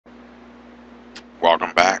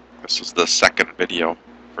This is the second video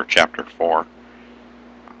for Chapter 4,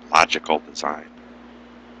 Logical Design.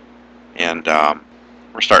 And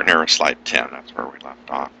we're starting here with Slide 10. That's where we left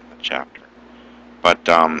off in the chapter. But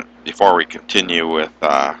before we continue with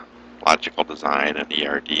Logical Design and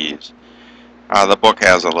ERDs, the book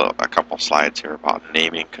has a couple slides here about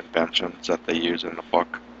naming conventions that they use in the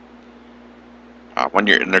book. And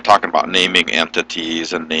they're talking about naming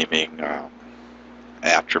entities and naming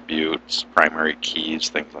attributes, primary keys,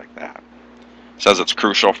 things like that. It says it's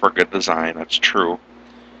crucial for good design. That's true.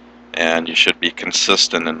 And you should be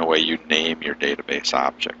consistent in the way you name your database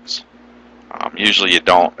objects. Usually you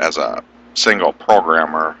don't, as a single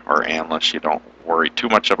programmer or analyst, you don't worry too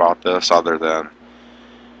much about this other than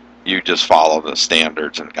you just follow the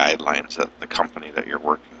standards and guidelines that the company that you're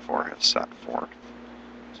working for has set forth.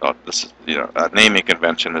 So this is, a naming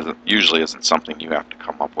convention usually isn't something you have to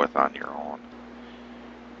come up with on your own.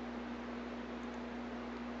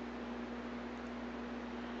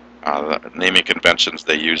 The naming conventions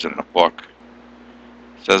they use in the book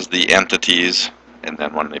says the entities, and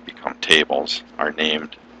then when they become tables, are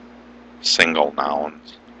named single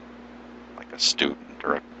nouns, like a student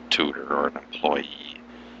or a tutor or an employee.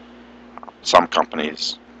 Some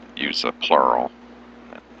companies use a plural.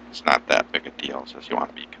 It's not that big a deal. It says you want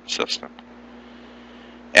to be consistent.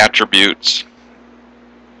 Attributes,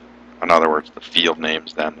 in other words, the field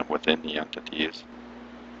names then within the entities.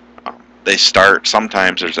 They start,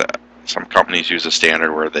 sometimes some companies use a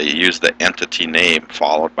standard where they use the entity name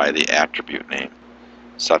followed by the attribute name,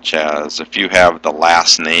 such as if you have the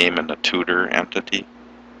last name in the tutor entity,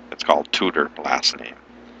 it's called tutor last name.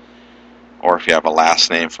 Or if you have a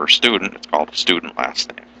last name for student, it's called student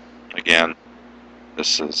last name. Again,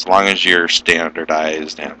 this is, as long as you're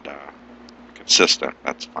standardized and consistent,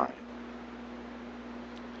 that's fine.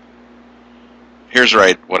 Here's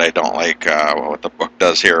what I don't like, what the book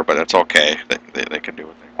does here, but it's okay. They can do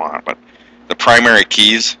what they want. But the primary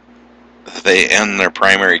keys, they end their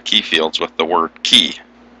primary key fields with the word key.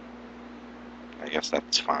 I guess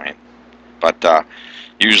that's fine. But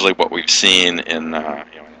usually what we've seen in the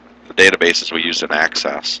databases we use in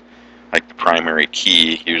Access, like the primary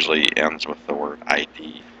key usually ends with the word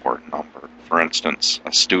ID or number. For instance,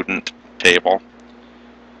 a student table,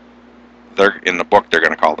 in the book they're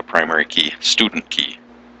going to call the primary key student key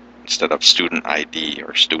instead of student ID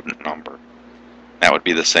or student number. That would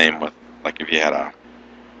be the same with, like, if you had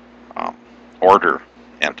a order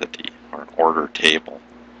entity or an order table.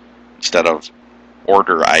 Instead of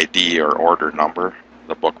order ID or order number,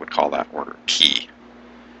 the book would call that order key.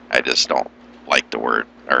 I just don't like the word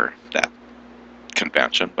or that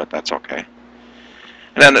convention, but that's okay.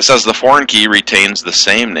 And then it says the foreign key retains the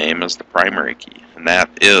same name as the primary key, and that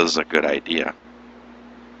is a good idea.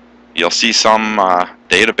 You'll see some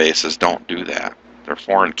databases don't do that. Their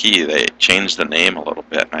foreign key, they change the name a little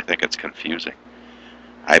bit, and I think it's confusing.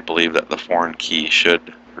 I believe that the foreign key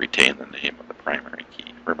should retain the name of the primary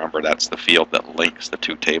key. Remember, that's the field that links the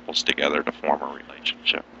two tables together to form a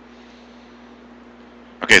relationship.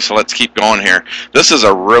 Okay, so let's keep going here. This is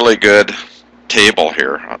a really good table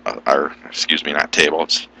here, or excuse me, not table,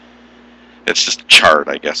 it's just a chart,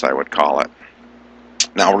 I guess I would call it.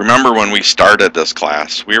 Now remember, when we started this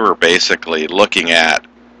class, we were basically looking at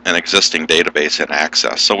an existing database in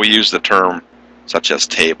Access, so we use the term such as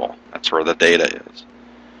table. That's where the data is.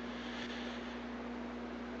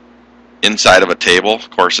 Inside of a table, of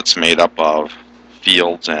course, it's made up of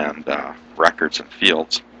fields and records and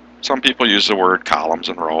fields. Some people use the word columns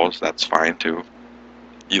and rows. That's fine too.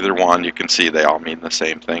 Either one, you can see they all mean the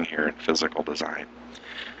same thing here in physical design.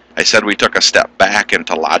 I said we took a step back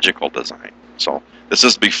into logical design. So this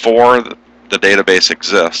is before the database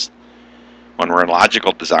exists. When we're in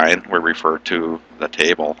logical design, we refer to the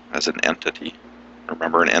table as an entity.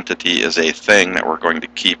 Remember, an entity is a thing that we're going to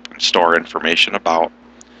keep and store information about.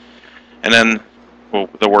 And then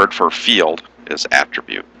the word for field is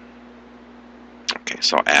attribute. Okay,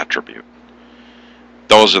 so attribute.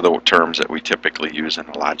 Those are the terms that we typically use in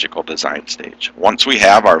the logical design stage. Once we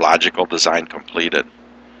have our logical design completed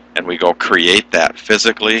and we go create that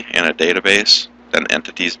physically in a database, then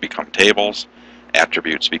entities become tables,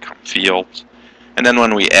 attributes become fields, and then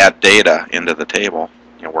when we add data into the table,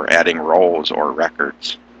 we're adding rows or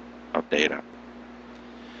records of data.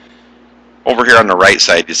 Over here on the right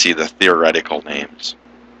side, you see the theoretical names.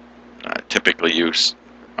 Typically you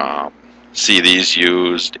see these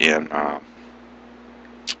used in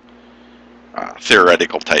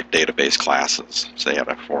theoretical type database classes, say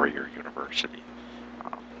at a four-year university.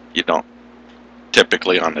 You don't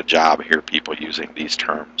typically on the job hear people using these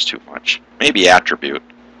terms too much. Maybe attribute.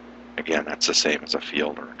 Again, that's the same as a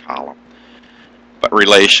field or a column. But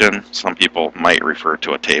relation, some people might refer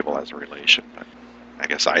to a table as a relation, but I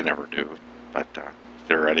guess I never do. But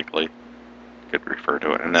theoretically, could refer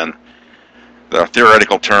to it. And then the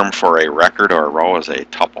theoretical term for a record or a row is a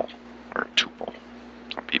tuple or a tuple.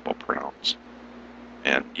 Some people pronounce,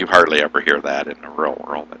 and you hardly ever hear that in the real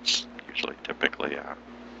world. That's usually typically,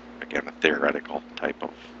 again, a theoretical type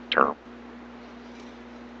of term.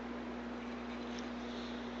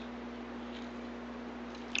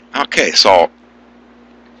 Okay, so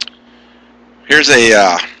here's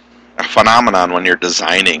a phenomenon when you're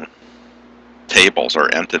designing tables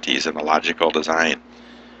or entities in a logical design.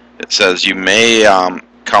 It says you may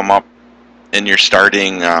come up and you're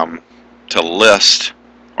starting to list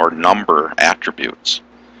or number attributes.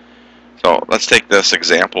 So let's take this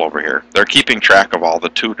example over here. They're keeping track of all the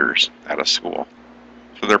tutors at a school.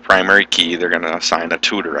 So their primary key, they're going to assign a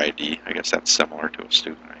tutor ID. I guess that's similar to a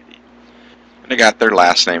student ID. And they got their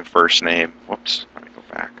last name, first name. Whoops, let me go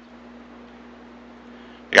back.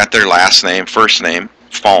 They got their last name, first name,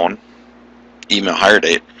 phone, email, hire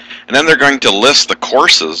date. And then they're going to list the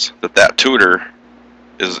courses that that tutor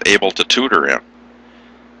is able to tutor in.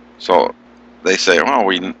 So they say, well,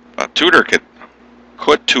 a tutor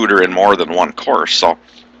could tutor in more than one course. So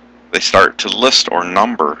they start to list or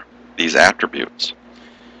number these attributes.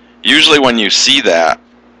 Usually when you see that,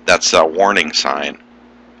 that's a warning sign,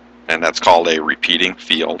 and that's called a repeating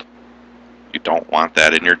field. You don't want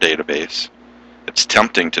that in your database. It's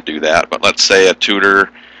tempting to do that, but let's say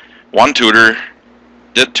one tutor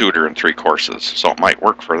did tutor in 3 courses, so it might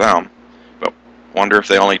work for them. But wonder if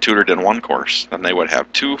they only tutored in 1 course, then they would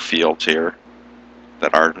have 2 fields here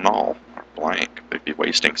that are null or blank. They'd be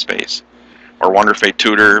wasting space. Or wonder if a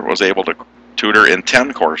tutor was able to tutor in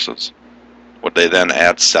 10 courses. Would they then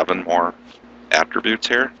add 7 more attributes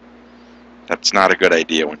here? That's not a good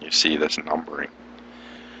idea when you see this numbering.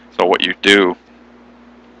 So what you do,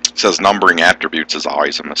 it says numbering attributes is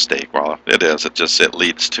always a mistake. Well, it is. It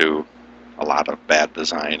leads to a lot of bad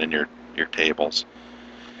design in your tables.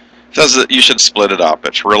 It says that you should split it up.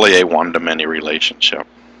 It's really a one-to-many relationship.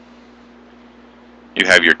 You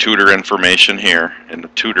have your tutor information here in the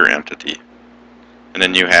tutor entity. And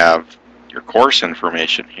then you have your course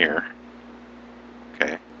information here.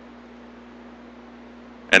 Okay.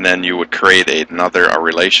 And then you would create a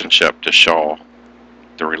relationship to show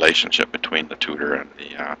the relationship between the tutor and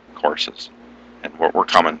the courses. And we're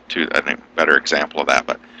coming to, I think, a better example of that.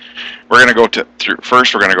 But we're going to go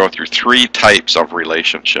first we're going to go through 3 types of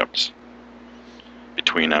relationships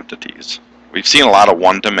between entities. We've seen a lot of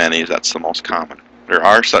one-to-manys. That's the most common. There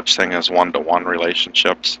are such things as one-to-one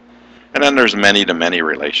relationships. And then there's many-to-many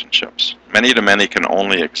relationships. Many-to-many can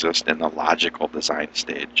only exist in the logical design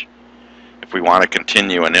stage. If we want to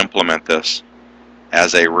continue and implement this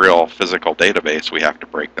as a real physical database, we have to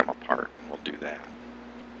break them apart. We'll do that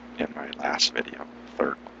in my last video,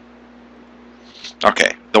 third one.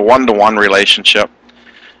 Okay, the one-to-one relationship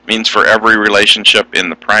means for every relationship in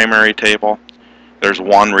the primary table, there's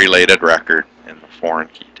one related record in the foreign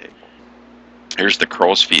key table. Here's the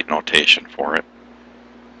crow's feet notation for it.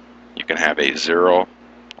 You can have a 0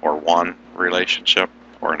 or 1 relationship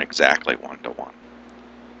or an exactly 1-to-1.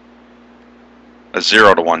 A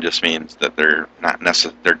 0-to-1 just means that there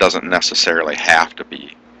doesn't necessarily have to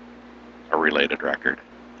be a related record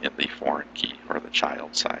in the foreign key or the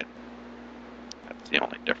child side. That's the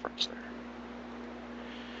only difference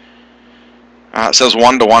there. It says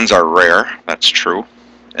 1-to-1s are rare. That's true.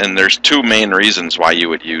 And there's 2 main reasons why you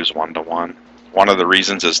would use 1-to-1. One of the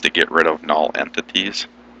reasons is to get rid of null entities.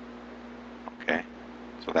 Okay,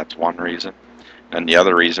 so that's one reason. And the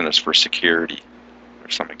other reason is for security.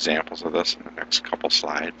 There's some examples of this in the next couple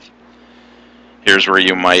slides. Here's where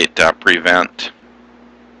you might prevent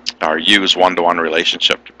or use 1-to-1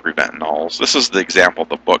 relationship to prevent nulls. This is the example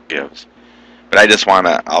the book gives. But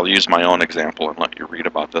I'll use my own example and let you read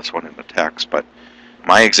about this one in the text. But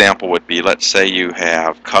my example would be, let's say you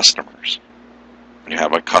have customers. You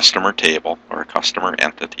have a customer table or a customer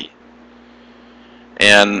entity.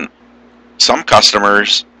 And some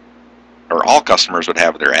customers, or all customers, would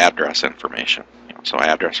have their address information. So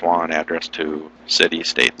address 1, address 2, city,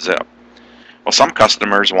 state, zip. Well, some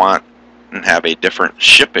customers want and have a different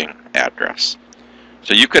shipping address.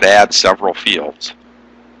 So you could add several fields.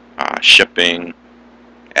 Shipping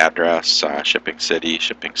address, shipping city,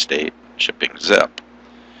 shipping state, shipping zip.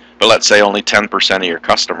 But let's say only 10% of your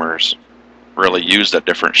customers really used a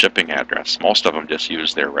different shipping address. Most of them just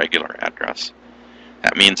use their regular address.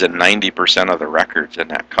 That means in 90% of the records in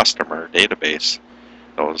that customer database,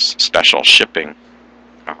 those special shipping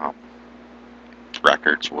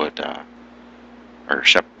records would,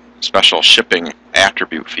 special shipping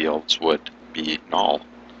attribute fields would be null.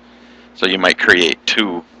 So you might create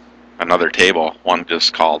another table, one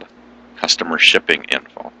just called customer shipping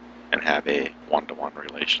info, and have a one-to-one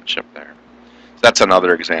relationship there. So that's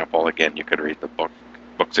another example. Again, you could read the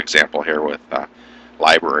book's example here with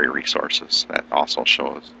library resources that also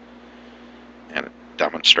shows and it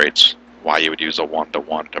demonstrates why you would use a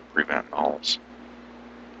one-to-one to prevent nulls.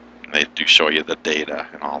 And they do show you the data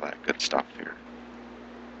and all that good stuff here.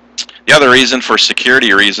 The other reason, for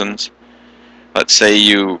security reasons, let's say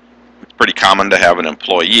it's pretty common to have an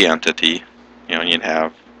employee entity. You'd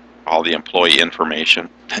have all the employee information.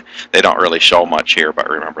 They don't really show much here, but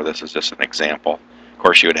remember, this is just an example. Of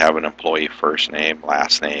course, you would have an employee first name,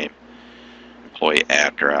 last name, employee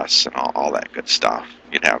address, and all that good stuff.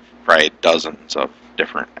 You'd have probably dozens of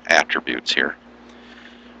different attributes here.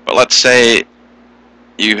 But let's say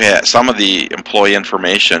you had some of the employee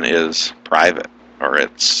information is private, or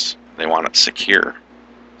they want it secure.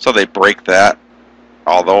 So they break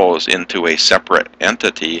all those into a separate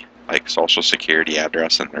entity, like Social Security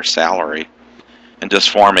address and their salary, and just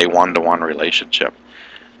form a one-to-one relationship.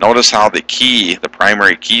 Notice how the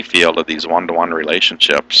primary key field of these one-to-one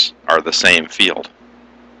relationships are the same field.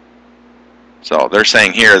 So they're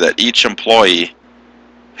saying here that each employee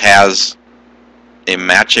has a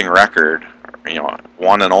matching record,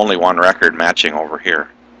 one and only one record matching over here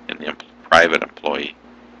in the private employee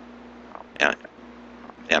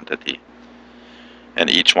entity. And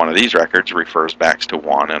each one of these records refers back to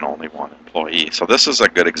one and only one employee. So this is a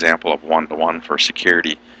good example of one-to-one for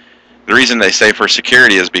security. The reason they say for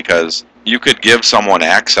security is because you could give someone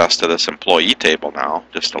access to this employee table now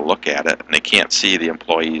just to look at it, and they can't see the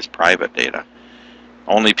employee's private data.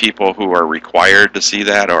 Only people who are required to see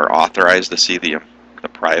that or authorized to see the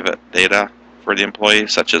private data for the employee,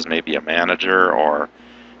 such as maybe a manager or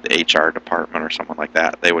the HR department or someone like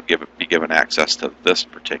that, they would be given access to this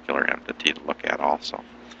particular entity to look at also.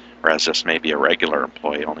 Whereas just maybe a regular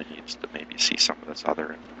employee only needs to maybe see some of this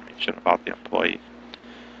other information about the employee.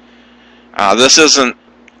 This isn't,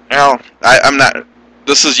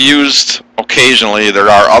 this is used occasionally. There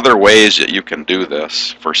are other ways that you can do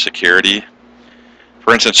this for security.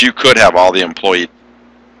 For instance, you could have all the employee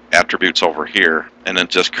attributes over here and then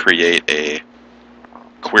just create a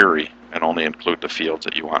query and only include the fields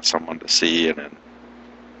that you want someone to see, and then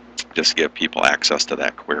just give people access to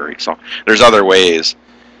that query. So there's other ways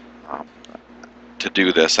to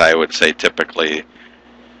do this. I would say typically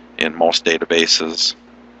in most databases,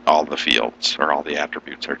 all the fields or all the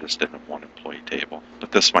attributes are just in one employee table.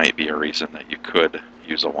 But this might be a reason that you could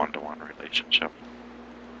use a one-to-one relationship.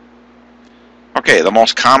 Okay, the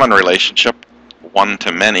most common relationship,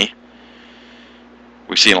 one-to-many.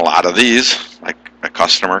 We've seen a lot of these. Like a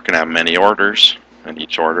customer can have many orders, and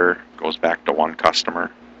each order goes back to one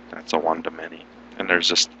customer. That's a one-to-many. And there's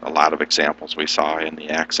just a lot of examples we saw in the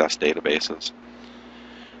Access databases.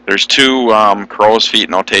 There's two crow's feet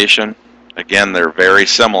notation. Again, they're very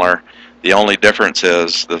similar. The only difference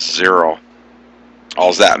is this zero.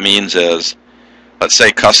 All that means is, let's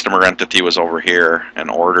say customer entity was over here and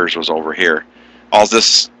orders was over here.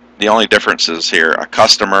 The only difference is here, a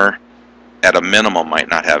customer at a minimum might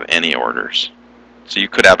not have any orders. So you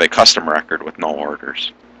could have a customer record with no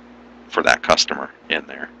orders for that customer in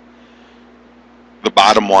there. The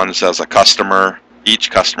bottom one says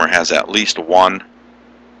each customer has at least one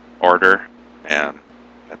order, and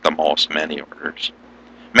at the most many orders.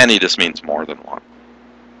 Many just means more than one.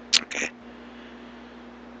 Okay.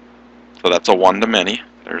 So that's a one-to-many.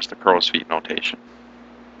 There's the crow's feet notation.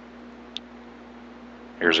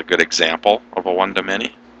 Here's a good example of a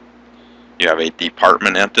one-to-many. You have a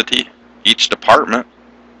department entity. Each department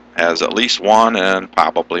has at least one and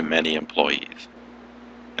probably many employees.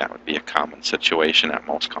 That would be a common situation at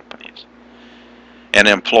most companies. An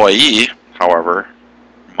employee, however,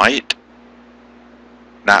 might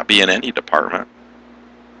not be in any department,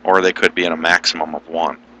 or they could be in a maximum of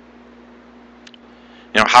one.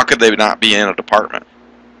 How could they not be in a department?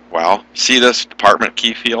 Well, see this department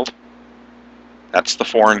key field? That's the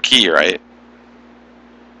foreign key, right?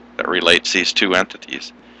 That relates these two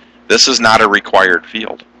entities. This is not a required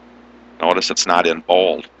field. Notice it's not in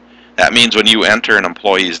bold. That means when you enter an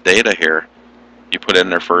employee's data here, you put in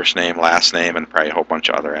their first name, last name, and probably a whole bunch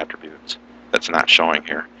of other attributes that's not showing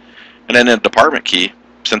here. And then in a department key,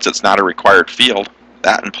 since it's not a required field,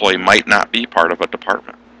 that employee might not be part of a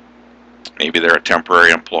department. Maybe they're a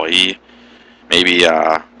temporary employee. Maybe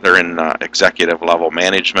they're in executive level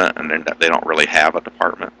management and they don't really have a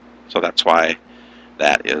department. So that's why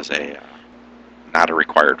that is not a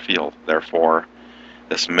required field. Therefore,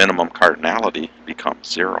 this minimum cardinality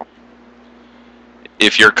becomes 0.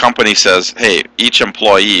 If your company says, hey, each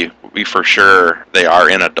employee, we for sure they are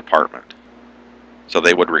in a department. So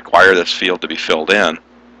they would require this field to be filled in.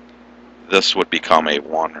 This would become a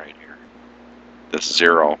 1 right here. This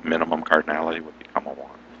 0, minimum cardinality, would become a 1.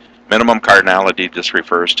 Minimum cardinality just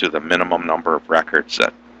refers to the minimum number of records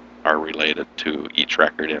that are related to each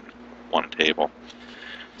record in one table.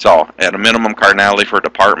 So at a minimum cardinality for a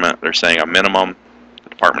department, they're saying a minimum, the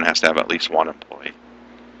department has to have at least 1 employee.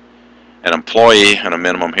 An employee and a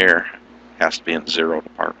minimum here has to be in 0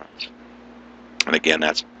 departments. And again,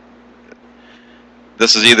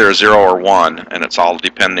 this is either a 0 or 1, and it's all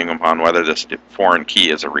depending upon whether this foreign key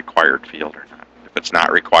is a required field or not. If it's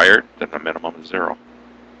not required, then the minimum is 0.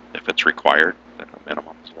 If it's required, then the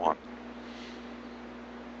minimum is 1.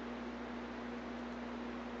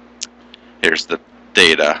 Here's the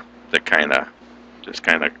data that kind of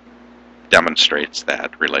demonstrates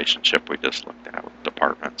that relationship we just looked at with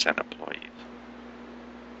departments and employees.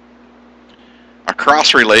 A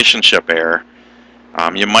cross-relationship error,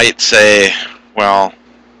 you might say, well,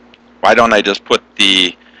 why don't I just put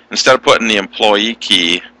instead of putting the employee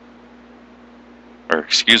key, or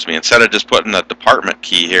excuse me, instead of just putting the department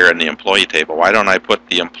key here in the employee table, why don't I put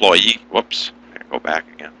the employee, whoops, go back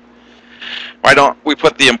again. Why don't we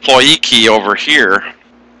put the employee key over here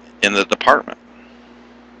in the department?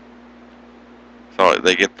 So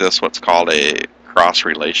they get this, what's called a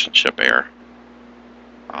cross-relationship error.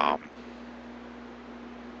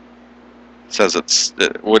 It says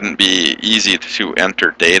it wouldn't be easy to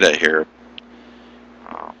enter data here.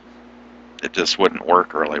 It just wouldn't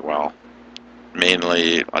work really well.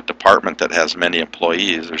 Mainly a department that has many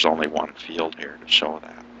employees, there's only 1 field here to show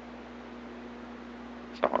that.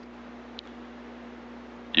 So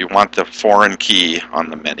you want the foreign key on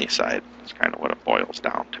the many side. That's kind of what it boils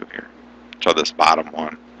down to here. So this bottom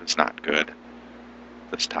one is not good.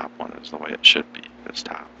 This top one is the way it should be, this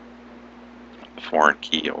top. The foreign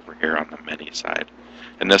key over here on the many side.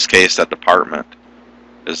 In this case, the department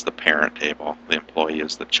is the parent table. The employee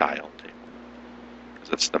is the child table.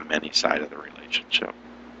 Because it's the many side of the relationship.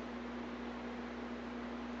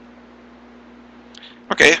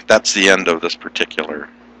 Okay, that's the end of this particular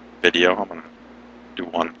video. I'm going to do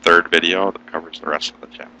one third video that covers the rest of the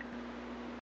chapter.